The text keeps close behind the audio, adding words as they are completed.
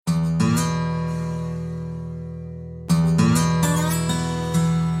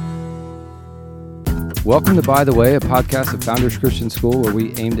Welcome to By the Way, a podcast of Founders Christian School where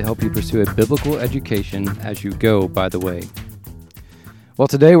we aim to help you pursue a biblical education as you go by the way. Well,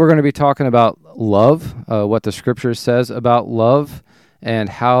 today we're going to be talking about love, what the Scripture says about love, and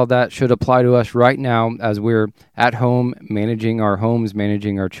how that should apply to us right now as we're at home, managing our homes,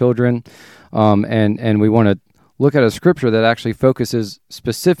 managing our children, and we want to look at a Scripture that actually focuses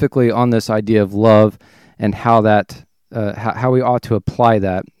specifically on this idea of love and how that how we ought to apply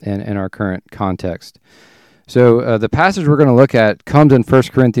that in our current context. So the passage we're going to look at comes in 1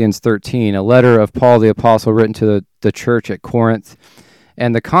 Corinthians 13, a letter of Paul the Apostle written to the church at Corinth.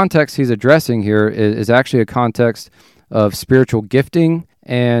 And the context he's addressing here is actually a context of spiritual gifting.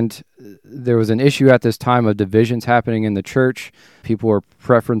 And there was an issue at this time of divisions happening in the church. People were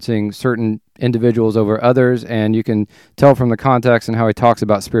preferencing certain individuals over others, and you can tell from the context and how he talks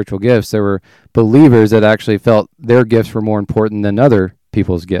about spiritual gifts, there were believers that actually felt their gifts were more important than other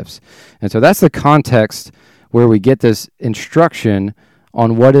people's gifts. And so that's the context where we get this instruction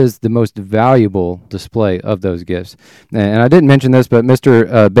on what is the most valuable display of those gifts. And I didn't mention this, but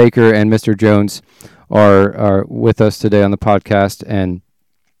Mr. Baker and Mr. Jones are with us today on the podcast, and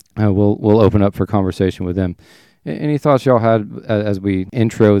we'll open up for conversation with them. Any thoughts y'all had as we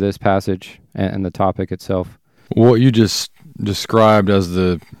intro this passage and the topic itself? What you just described as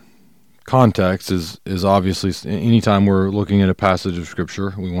the context is obviously, anytime we're looking at a passage of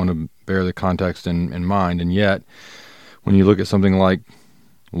Scripture, we want to bear the context in mind. And yet, when you look at something like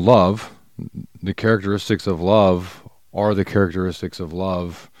love, the characteristics of love are the characteristics of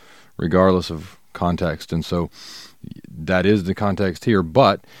love regardless of context. And so that is the context here.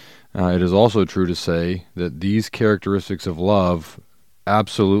 But it is also true to say that these characteristics of love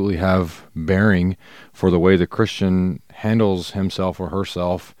absolutely have bearing for the way the Christian handles himself or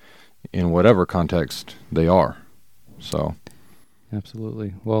herself in whatever context they are. So,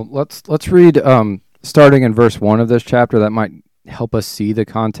 absolutely. Well, let's read starting in verse 1 of this chapter. That might help us see the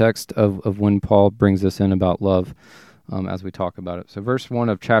context of when Paul brings this in about love as we talk about it. So verse 1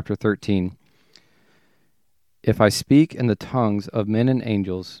 of chapter 13. If I speak in the tongues of men and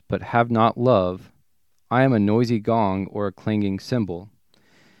angels, but have not love, I am a noisy gong or a clanging cymbal.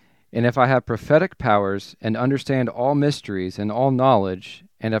 And if I have prophetic powers and understand all mysteries and all knowledge,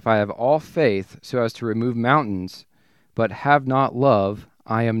 and if I have all faith so as to remove mountains, but have not love,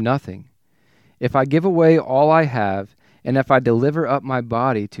 I am nothing. If I give away all I have, and if I deliver up my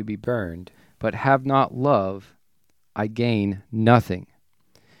body to be burned, but have not love, I gain nothing.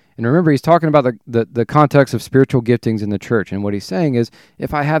 And remember, he's talking about the context of spiritual giftings in the church. And what he's saying is,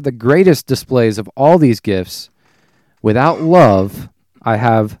 if I have the greatest displays of all these gifts, without love, I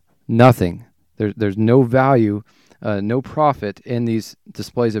have nothing. There's no value, no profit in these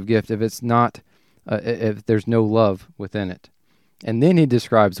displays of gift if it's not, if there's no love within it. And then he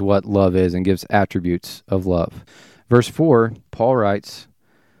describes what love is and gives attributes of love. Verse 4, Paul writes,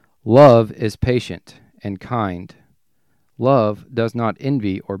 love is patient and kind. Love does not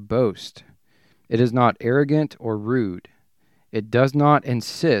envy or boast. It is not arrogant or rude. It does not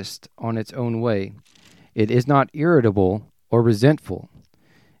insist on its own way. It is not irritable or resentful.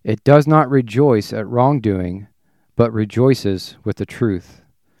 It does not rejoice at wrongdoing, but rejoices with the truth.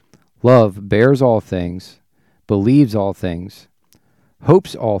 Love bears all things, believes all things,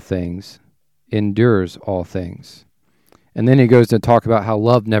 hopes all things, endures all things. And then he goes to talk about how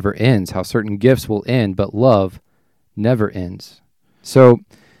love never ends, how certain gifts will end, but love never ends. So,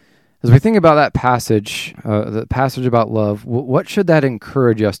 as we think about that passage, the passage about love, what should that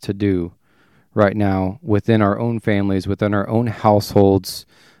encourage us to do right now within our own families, within our own households?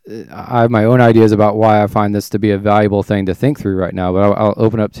 I have my own ideas about why I find this to be a valuable thing to think through right now, but I'll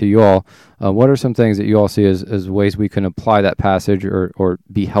open up to you all. What are some things that you all see as ways we can apply that passage or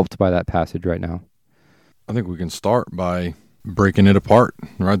be helped by that passage right now? I think we can start by breaking it apart,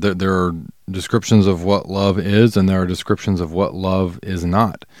 right? There are descriptions of what love is, and there are descriptions of what love is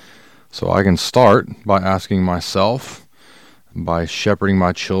not. So I can start by asking myself, by shepherding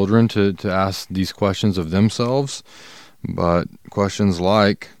my children to ask these questions of themselves, but questions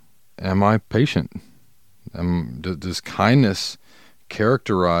like, am I patient? Does kindness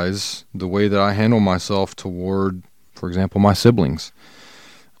characterize the way that I handle myself toward, for example, my siblings?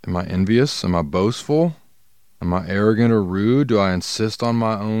 Am I envious? Am I boastful? Am I arrogant or rude? Do I insist on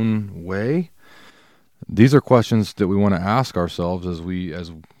my own way? These are questions that we want to ask ourselves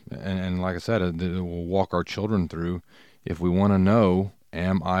and like I said, we'll walk our children through if we want to know,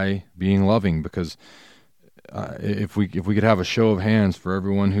 am I being loving? Because if we could have a show of hands for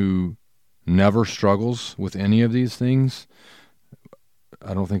everyone who never struggles with any of these things,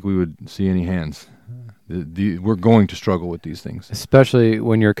 I don't think we would see any hands. We're going to struggle with these things. Especially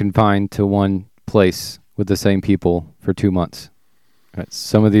when you're confined to one place with the same people for 2 months. Right?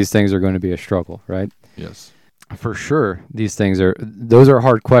 Some of these things are going to be a struggle, right? Yes. For sure, those are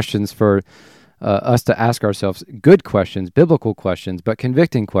hard questions for us to ask ourselves. Good questions, biblical questions, but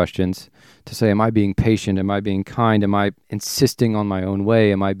convicting questions to say, am I being patient? Am I being kind? Am I insisting on my own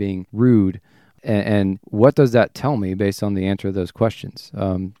way? Am I being rude? And what does that tell me based on the answer to those questions?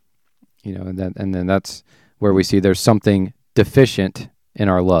 And then that's where we see there's something deficient in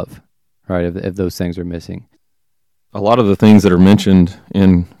our love, right? If those things are missing. A lot of the things that are mentioned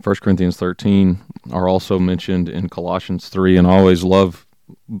in 1 Corinthians 13 are also mentioned in Colossians 3, and I always love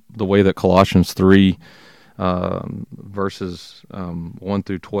the way that Colossians 3 verses 1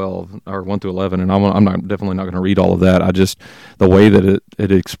 through 12 or 1 through 11, and I'm definitely not going to read all of that. I just, the way that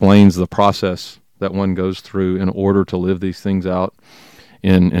it explains the process that one goes through in order to live these things out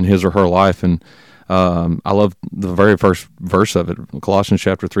in his or her life. And I love the very first verse of it, Colossians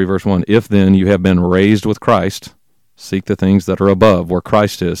chapter 3, verse 1. If then you have been raised with Christ, seek the things that are above, where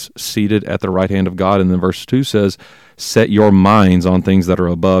Christ is, seated at the right hand of God. And then verse 2 says, set your minds on things that are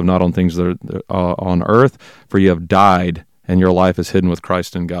above, not on things that are on earth, for you have died, and your life is hidden with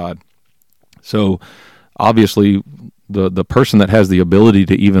Christ in God. So, obviously, the person that has the ability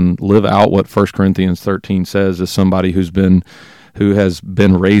to even live out what 1 Corinthians 13 says is somebody who has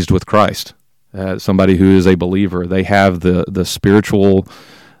been raised with Christ, somebody who is a believer. They have the spiritual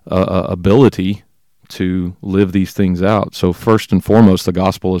ability to live these things out. So first and foremost, the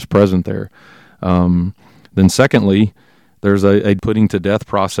gospel is present there. Then secondly, there's a putting to death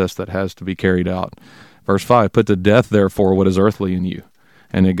process that has to be carried out. Verse 5, put to death, therefore, what is earthly in you.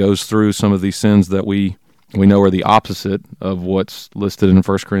 And it goes through some of these sins that we know are the opposite of what's listed in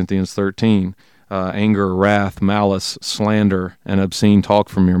 1 Corinthians 13. Anger, wrath, malice, slander, and obscene talk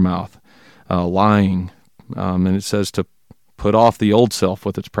from your mouth. Lying. And it says to put off the old self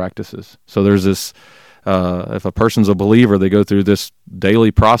with its practices. So there's this, if a person's a believer, they go through this daily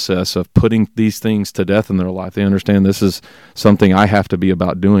process of putting these things to death in their life. They understand this is something I have to be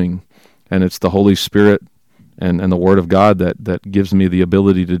about doing, and it's the Holy Spirit and the Word of God that gives me the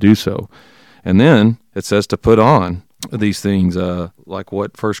ability to do so. And then it says to put on these things, like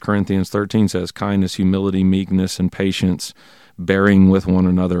what 1 Corinthians 13 says, kindness, humility, meekness, and patience, bearing with one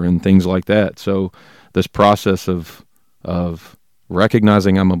another, and things like that. So this process of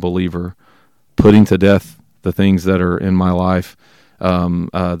recognizing I'm a believer, putting to death the things that are in my life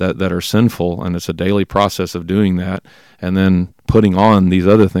that are sinful, and it's a daily process of doing that, and then putting on these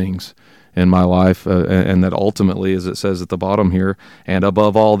other things in my life, and that ultimately, as it says at the bottom here, and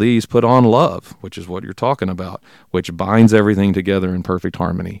above all these, put on love, which is what you're talking about, which binds everything together in perfect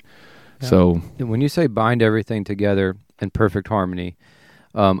harmony. Yeah. So when you say bind everything together in perfect harmony,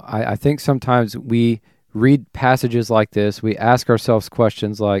 I think sometimes we read passages like this, we ask ourselves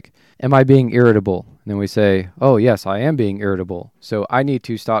questions like, am I being irritable? And then we say, oh yes, I am being irritable, so I need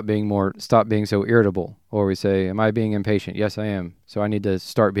to stop being so irritable. Or we say, am I being impatient? Yes, I am, so I need to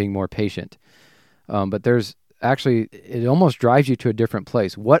start being more patient. But there's actually, it almost drives you to a different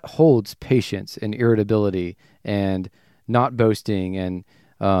place. What holds patience and irritability and not boasting and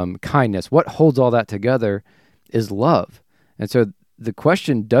kindness? What holds all that together is love. And so the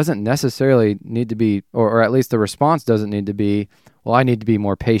question doesn't necessarily need to be, or at least the response doesn't need to be, well, I need to be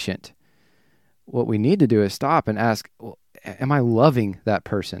more patient. What we need to do is stop and ask, well, am I loving that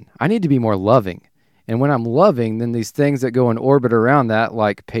person? I need to be more loving. And when I'm loving, then these things that go in orbit around that,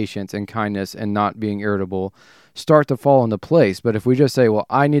 like patience and kindness and not being irritable, start to fall into place. But if we just say, well,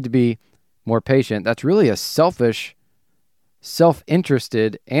 I need to be more patient, that's really a selfish,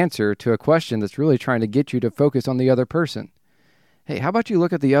 self-interested answer to a question that's really trying to get you to focus on the other person. Hey, how about you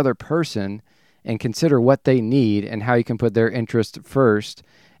look at the other person and consider what they need and how you can put their interest first,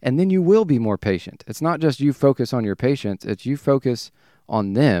 and then you will be more patient. It's not just you focus on your patients, it's you focus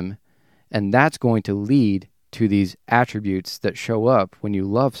on them, and that's going to lead to these attributes that show up when you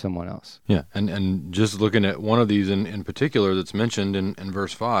love someone else. Yeah, and just looking at one of these in particular that's mentioned in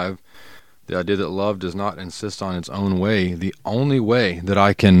verse 5, the idea that love does not insist on its own way. The only way that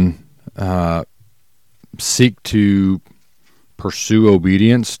I can seek to pursue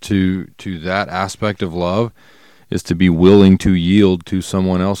obedience to that aspect of love is to be willing to yield to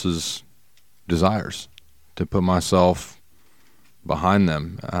someone else's desires, to put myself behind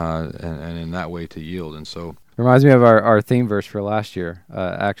them, and in that way to yield. And so reminds me of our theme verse for last year.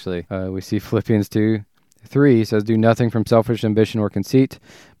 We see Philippians 2:3 says, do nothing from selfish ambition or conceit,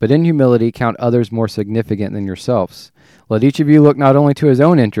 but in humility count others more significant than yourselves. Let each of you look not only to his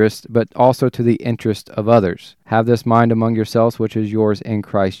own interest, but also to the interest of others. Have this mind among yourselves, which is yours in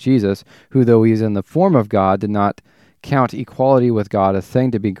Christ Jesus, who, though he is in the form of God, did not count equality with God a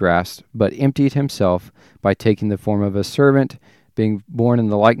thing to be grasped, but emptied himself by taking the form of a servant, being born in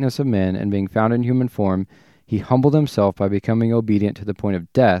the likeness of men, and being found in human form, he humbled himself by becoming obedient to the point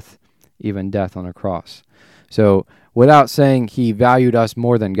of death, even death on a cross. So without saying he valued us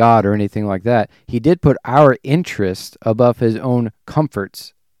more than God or anything like that, he did put our interest above his own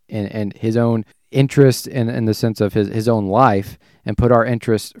comforts and his own interest in the sense of his own life, and put our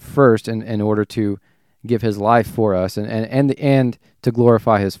interest first in order to give his life for us and to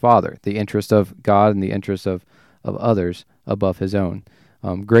glorify his Father, the interest of God and the interest of others above his own.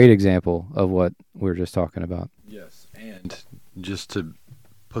 Great example of what we were just talking about. Yes, and just to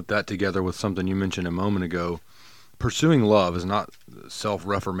put that together with something you mentioned a moment ago, pursuing love is not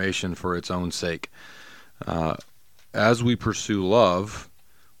self-reformation for its own sake. As we pursue love,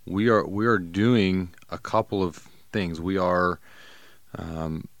 we are doing a couple of things. We are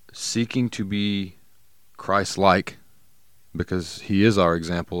seeking to be Christ-like, because he is our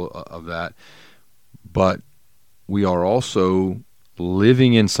example of that, but we are also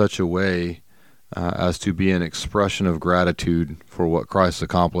living in such a way as to be an expression of gratitude for what Christ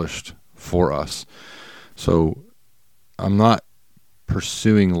accomplished for us. So I'm not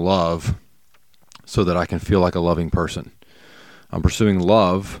pursuing love so that I can feel like a loving person. I'm pursuing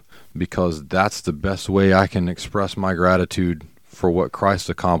love because that's the best way I can express my gratitude for what Christ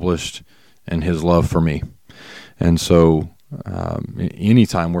accomplished and his love for me. And so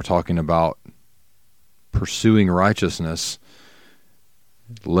anytime we're talking about pursuing righteousness,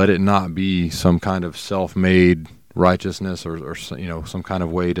 let it not be some kind of self-made righteousness or some kind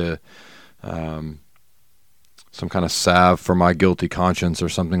of way to some kind of salve for my guilty conscience or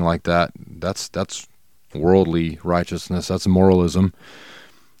something like that. That's worldly righteousness. That's moralism.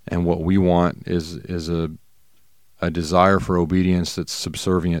 And what we want is a desire for obedience that's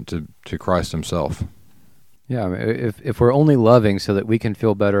subservient to Christ himself. Yeah, I mean, if we're only loving so that we can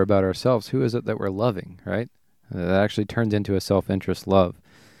feel better about ourselves, who is it that we're loving, right? That actually turns into a self-interest love.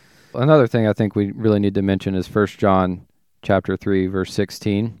 Another thing I think we really need to mention is 1 John chapter 3, verse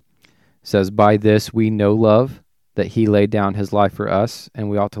 16. It says, "By this we know love, that he laid down his life for us, and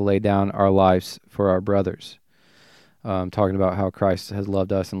we ought to lay down our lives for our brothers." Talking about how Christ has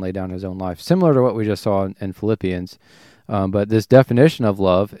loved us and laid down his own life, similar to what we just saw in Philippians. But this definition of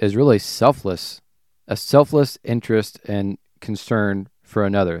love is really selfless, a selfless interest and concern for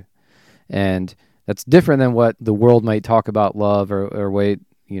another. And that's different than what the world might talk about love or way,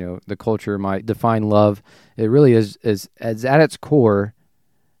 the culture might define love. It really is at its core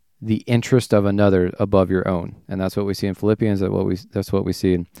the interest of another above your own. And that's what we see in Philippians, that's what we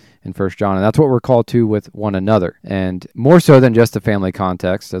see in 1 John. And that's what we're called to with one another. And more so than just the family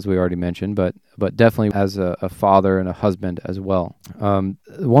context, as we already mentioned, but definitely as a father and a husband as well.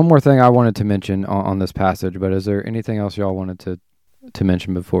 One more thing I wanted to mention on this passage, but is there anything else y'all wanted to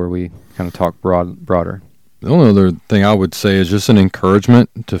mention before we kind of talk broader? The only other thing I would say is just an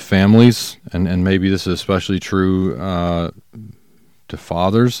encouragement to families, and maybe this is especially true to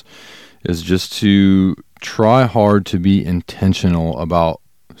fathers, is just to try hard to be intentional about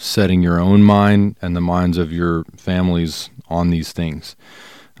setting your own mind and the minds of your families on these things.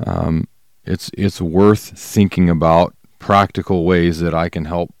 It's worth thinking about practical ways that I can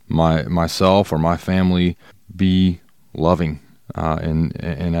help myself or my family be loving,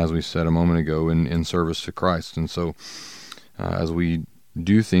 and as we said a moment ago, in service to Christ. And so as we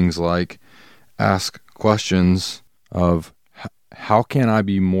do things like ask questions of how can I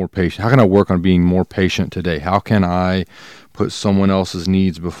be more patient? How can I work on being more patient today? How can I put someone else's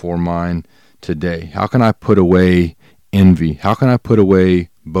needs before mine today? How can I put away envy? How can I put away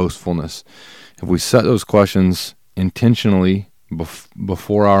boastfulness? If we set those questions intentionally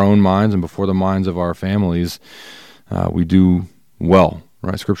before our own minds and before the minds of our families, we do well,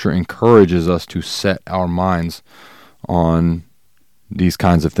 right? Scripture encourages us to set our minds on these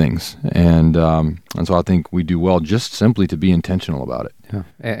kinds of things, and so I think we do well just simply to be intentional about it. Yeah,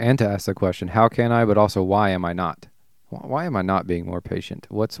 and to ask the question, how can I, but also why am I not? Why am I not being more patient?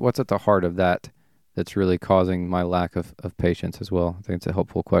 What's at the heart of that's really causing my lack of patience as well? I think it's a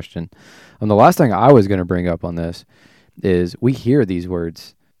helpful question. And the last thing I was going to bring up on this is we hear these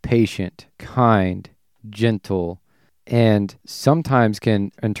words, patient, kind, gentle, and sometimes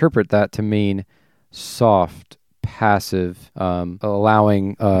can interpret that to mean soft, passive,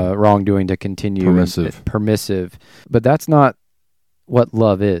 allowing wrongdoing to continue, permissive. But that's not what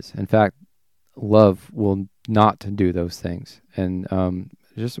love is. In fact, love will not do those things. And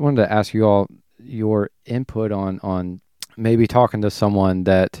just wanted to ask you all your input on maybe talking to someone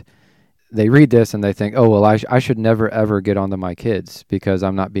that they read this and they think, oh, well, I should never, ever get onto my kids because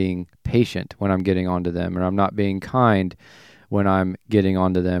I'm not being patient when I'm getting onto them, or I'm not being kind when I'm getting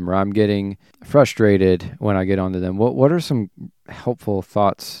onto them, or I'm getting frustrated when I get onto them. What are some helpful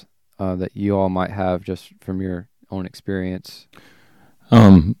thoughts that you all might have just from your own experience?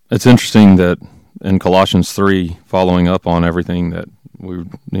 It's interesting that in Colossians 3, following up on everything that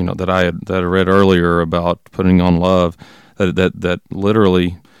I read earlier about putting on love, that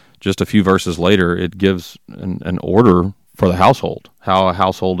literally just a few verses later, it gives an order for the household, how a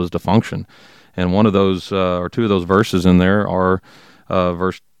household is to function. And one of those, or two of those verses in there are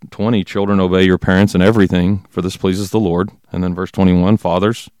verse 20, children, obey your parents in everything, for this pleases the Lord. And then verse 21,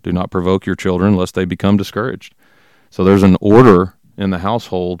 fathers, do not provoke your children, lest they become discouraged. So there's an order in the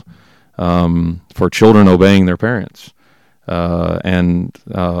household for children obeying their parents. And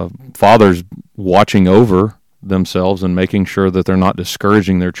fathers watching over themselves and making sure that they're not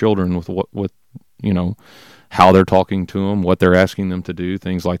discouraging their children with how they're talking to them, what they're asking them to do,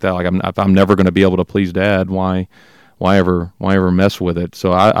 things like that. Like if I'm never going to be able to please Dad, why ever mess with it?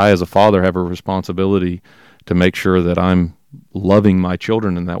 So I as a father have a responsibility to make sure that I'm loving my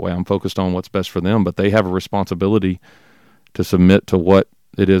children in that way. I'm focused on what's best for them, but they have a responsibility to submit to what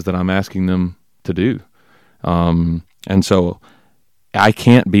it is that I'm asking them to do. And so I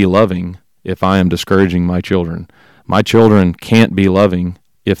can't be loving if I am discouraging my children. My children can't be loving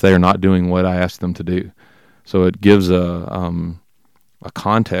if they are not doing what I ask them to do. So it gives a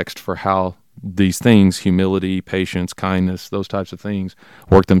context for how these things, humility, patience, kindness, those types of things,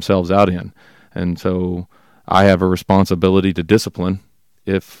 work themselves out in. And so I have a responsibility to discipline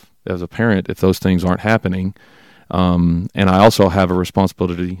as a parent, if those things aren't happening. And I also have a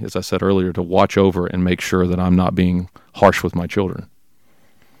responsibility, as I said earlier, to watch over and make sure that I'm not being harsh with my children.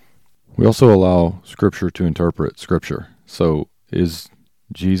 We also allow Scripture to interpret Scripture. So is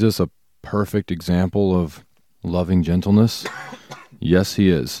Jesus a perfect example of loving gentleness? Yes, he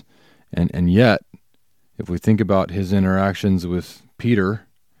is. And yet, if we think about his interactions with Peter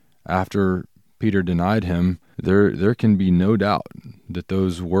after Peter denied him, there can be no doubt that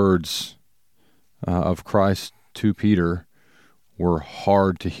those words of Christ to Peter were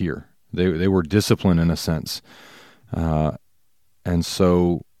hard to hear. They were discipline in a sense. And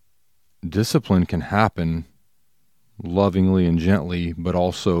so discipline can happen lovingly and gently, but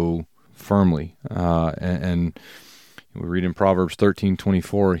also firmly. And we read in Proverbs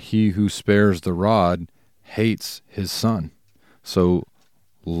 13:24, he who spares the rod hates his son. So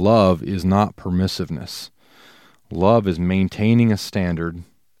love is not permissiveness. Love is maintaining a standard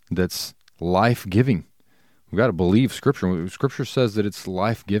that's life-giving. We've got to believe Scripture. Scripture says that it's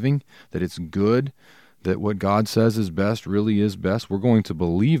life-giving, that it's good, that what God says is best really is best. We're going to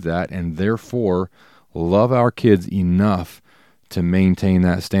believe that and therefore love our kids enough to maintain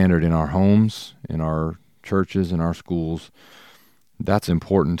that standard in our homes, in our churches, in our schools. That's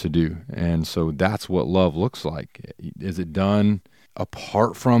important to do. And so that's what love looks like. Is it done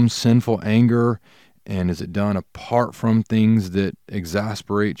apart from sinful anger? And is it done apart from things that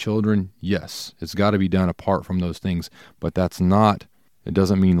exasperate children? Yes, it's got to be done apart from those things. But it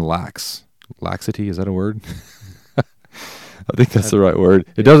doesn't mean laxity, is that a word? I think that's the right word.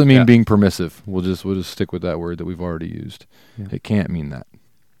 It doesn't mean being permissive. We'll just stick with that word that we've already used. Yeah. It can't mean that.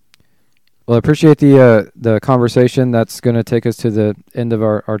 Well, I appreciate the conversation. That's going to take us to the end of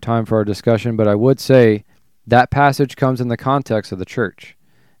our time for our discussion. But I would say that passage comes in the context of the church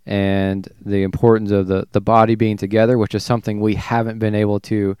and the importance of the body being together, which is something we haven't been able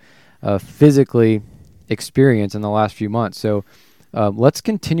to physically experience in the last few months. So let's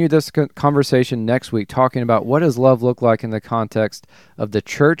continue this conversation next week, talking about what does love look like in the context of the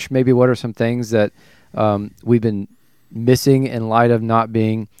church. Maybe what are some things that we've been missing in light of not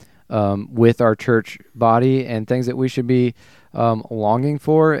being with our church body, and things that we should be longing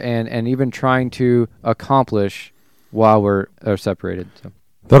for and even trying to accomplish while we're separated. So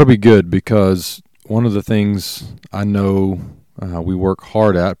that'll be good, because one of the things I know we work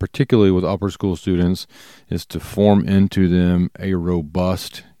hard at, particularly with upper school students, is to form into them a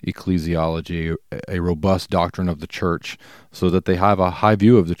robust ecclesiology, a robust doctrine of the church, so that they have a high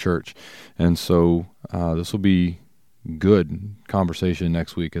view of the church. And so this will be good conversation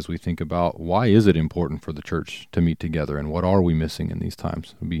next week as we think about why is it important for the church to meet together, and what are we missing in these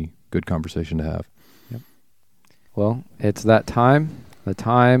times. It'll be good conversation to have. Yep. Well, it's that time, the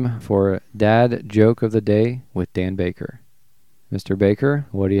time for Dad Joke of the Day with Dan Baker. Mr. Baker,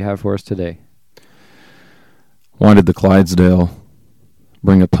 what do you have for us today? Why did the Clydesdale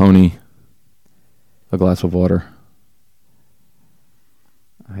bring a pony a glass of water?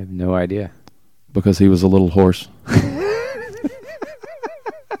 I have no idea. Because he was a little horse.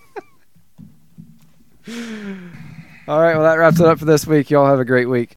 All right, well, that wraps it up for this week. Y'all have a great week.